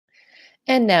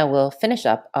And now we'll finish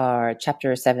up our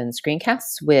Chapter 7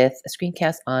 screencasts with a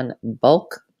screencast on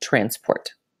bulk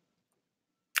transport.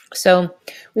 So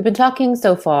we've been talking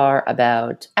so far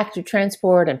about active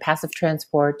transport and passive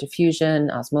transport,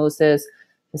 diffusion, osmosis,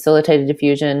 facilitated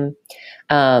diffusion.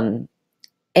 And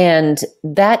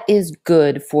that is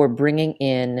good for bringing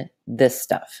in this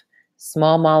stuff,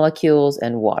 small molecules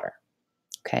and water.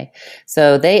 Okay,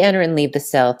 so they enter and leave the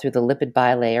cell through the lipid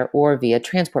bilayer or via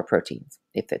transport proteins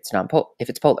if it's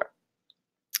polar.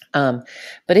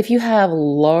 But if you have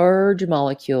large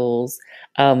molecules,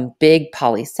 big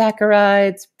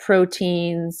polysaccharides,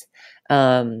 proteins,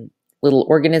 little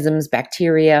organisms,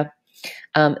 bacteria,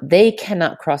 they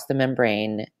cannot cross the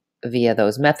membrane via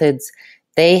those methods.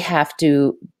 They have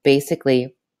to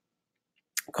basically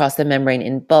cross the membrane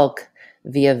in bulk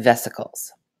via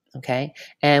vesicles. Okay,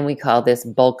 and we call this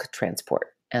bulk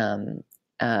transport.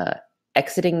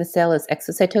 Exiting the cell is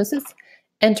exocytosis,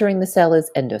 entering the cell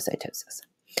is endocytosis.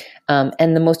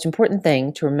 And the most important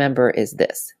thing to remember is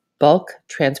this: bulk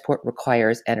transport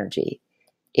requires energy.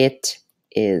 It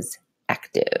is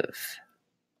active.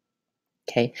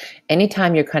 Okay,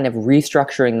 anytime you're kind of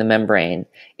restructuring the membrane,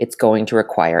 it's going to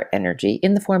require energy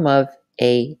in the form of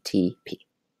ATP.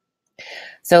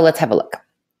 So let's have a look.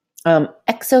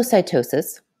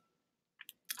 Exocytosis,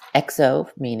 exo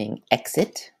meaning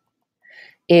exit,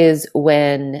 is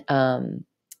when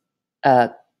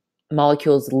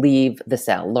molecules leave the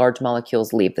cell, large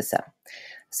molecules leave the cell.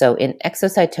 So in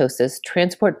exocytosis,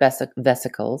 transport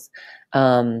vesicles,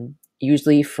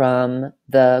 usually from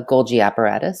the Golgi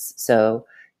apparatus. So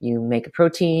you make a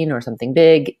protein or something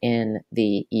big in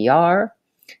the ER,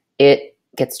 it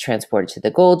gets transported to the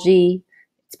Golgi,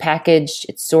 it's packaged,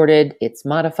 it's sorted, it's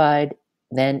modified,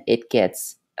 then it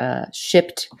gets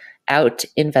shipped out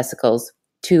in vesicles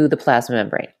to the plasma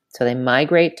membrane. So they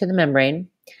migrate to the membrane,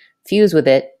 fuse with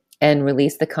it, and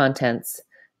release the contents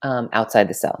outside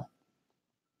the cell.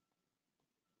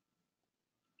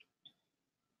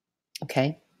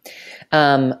 Okay.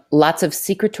 Lots of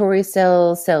secretory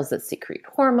cells, cells that secrete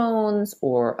hormones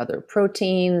or other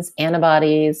proteins,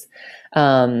 antibodies.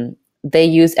 They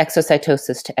use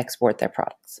exocytosis to export their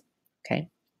products. Okay.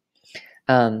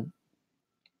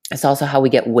 It's also how we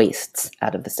get wastes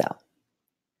out of the cell.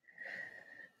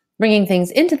 Bringing things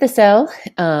into the cell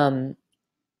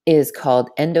is called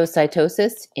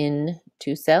endocytosis,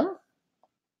 into cell.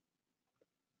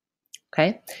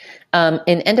 Okay.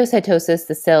 In endocytosis,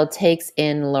 the cell takes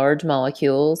in large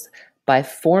molecules by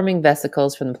forming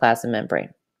vesicles from the plasma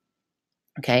membrane.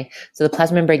 Okay. So the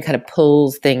plasma membrane kind of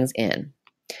pulls things in.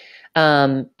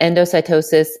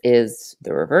 Endocytosis is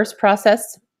the reverse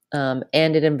process,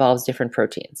 and it involves different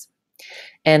proteins.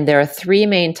 And there are three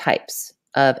main types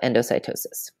of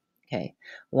endocytosis. Okay.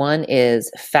 One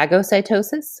is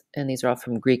phagocytosis, and these are all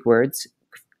from Greek words.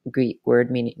 Greek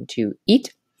word meaning to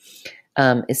eat.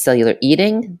 Is cellular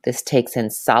eating. This takes in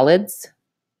solids,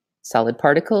 solid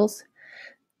particles.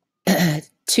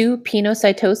 2,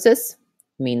 penocytosis,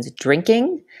 means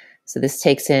drinking. So this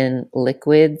takes in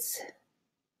liquids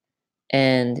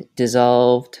and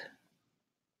dissolved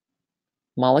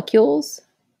molecules.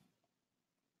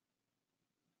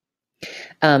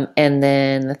 And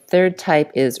then the third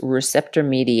type is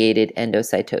receptor-mediated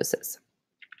endocytosis.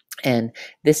 And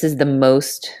this is the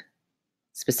most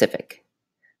specific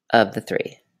of the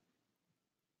three.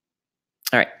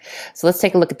 All right, so let's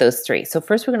take a look at those three. So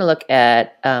first we're going to look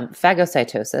at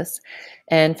phagocytosis.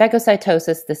 And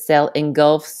phagocytosis, the cell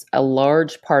engulfs a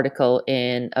large particle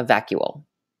in a vacuole.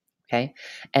 Okay,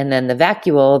 and then the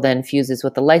vacuole then fuses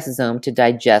with the lysosome to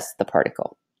digest the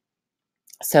particle.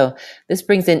 So this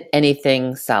brings in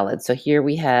anything solid. So here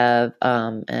we have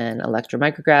an electron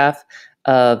micrograph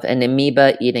of an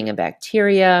amoeba eating a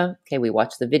bacteria. Okay, we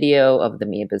watched the video of the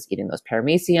amoebas eating those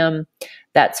paramecium.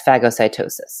 That's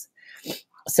phagocytosis.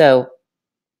 So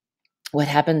what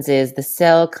happens is the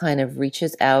cell kind of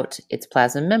reaches out its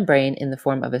plasma membrane in the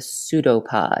form of a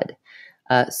pseudopod.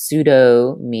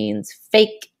 Pseudo means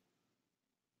fake,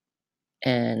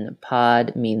 and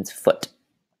pod means foot.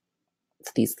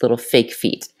 It's these little fake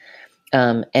feet.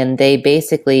 And they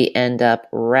basically end up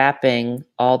wrapping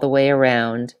all the way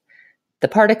around the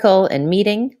particle and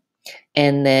meeting,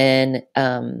 and then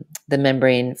the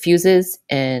membrane fuses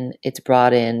and it's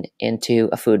brought into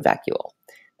a food vacuole.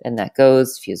 And that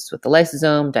goes, fuses with the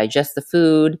lysosome, digests the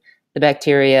food, the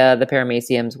bacteria, the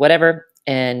parameciums, whatever,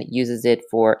 and uses it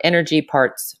for energy,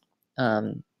 parts,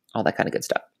 all that kind of good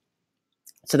stuff.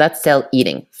 So that's cell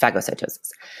eating,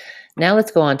 phagocytosis. Now let's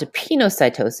go on to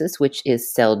penocytosis, which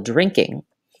is cell drinking.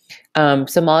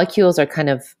 So molecules are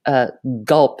kind of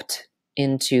gulped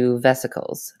into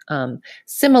vesicles.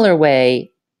 Similar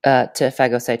way to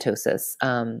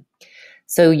phagocytosis.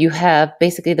 So you have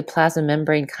basically the plasma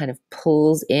membrane kind of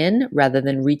pulls in rather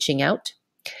than reaching out,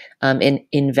 and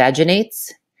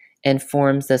invaginates and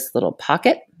forms this little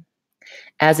pocket.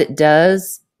 As it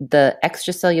does, the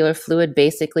extracellular fluid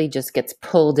basically just gets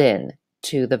pulled in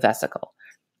to the vesicle.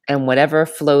 And whatever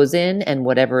flows in and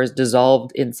whatever is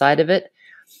dissolved inside of it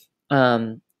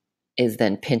is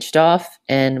then pinched off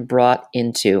and brought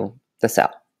into the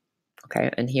cell.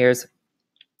 Okay, and here's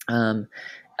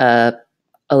a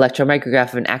electromicrograph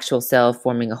of an actual cell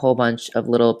forming a whole bunch of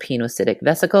little pinocytic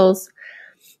vesicles,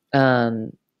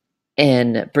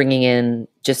 and bringing in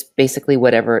just basically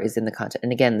whatever is in the content.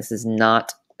 And again, this is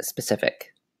not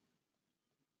specific,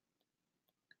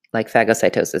 like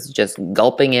phagocytosis, just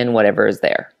gulping in whatever is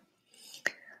there.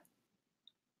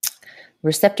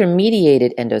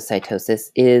 Receptor-mediated endocytosis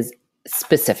is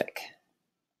specific.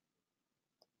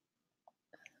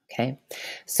 Okay,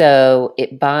 so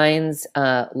it binds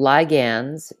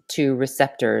ligands to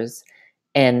receptors,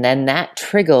 and then that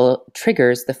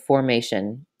triggers the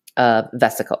formation of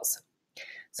vesicles.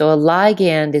 So a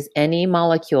ligand is any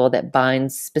molecule that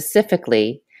binds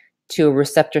specifically to a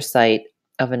receptor site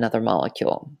of another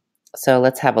molecule. So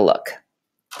let's have a look.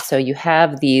 So you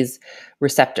have these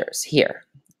receptors here,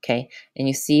 okay, and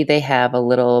you see they have a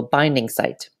little binding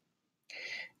site.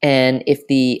 And if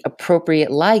the appropriate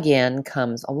ligand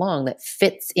comes along that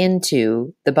fits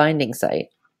into the binding site,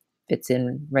 fits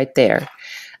in right there,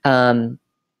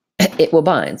 it will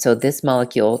bind. So this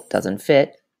molecule doesn't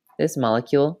fit. This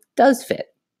molecule does fit.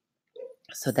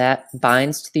 So that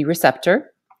binds to the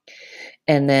receptor.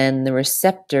 And then the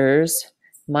receptors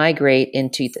migrate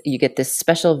into, you get this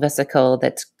special vesicle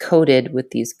that's coated with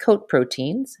these coat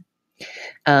proteins.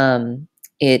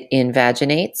 It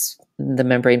invaginates. The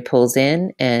membrane pulls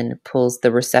in and pulls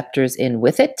the receptors in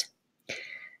with it,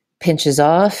 pinches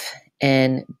off,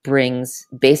 and brings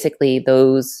basically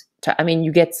those,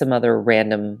 you get some other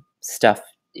random stuff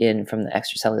in from the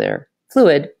extracellular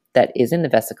fluid that is in the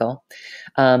vesicle,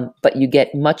 but you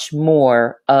get much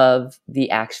more of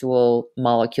the actual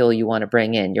molecule you want to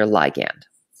bring in, your ligand.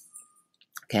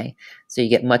 Okay, so you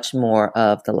get much more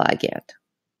of the ligand,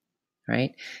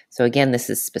 right? So again, this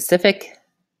is specific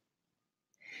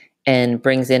and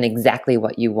brings in exactly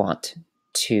what you want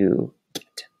to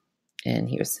get. And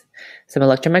here's some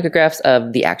electromicrographs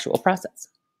of the actual process.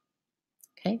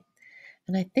 Okay,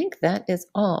 and I think that is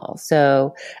all.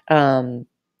 So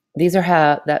these are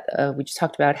how that we just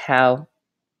talked about how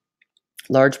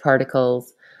large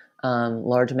particles,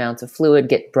 large amounts of fluid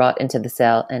get brought into the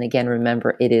cell. And again,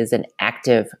 remember, it is an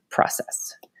active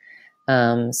process.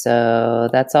 So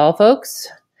that's all, folks,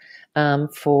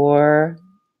 for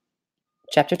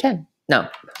Chapter 10. No,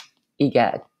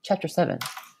 EGAD, Chapter 7.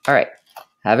 All right.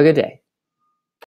 Have a good day.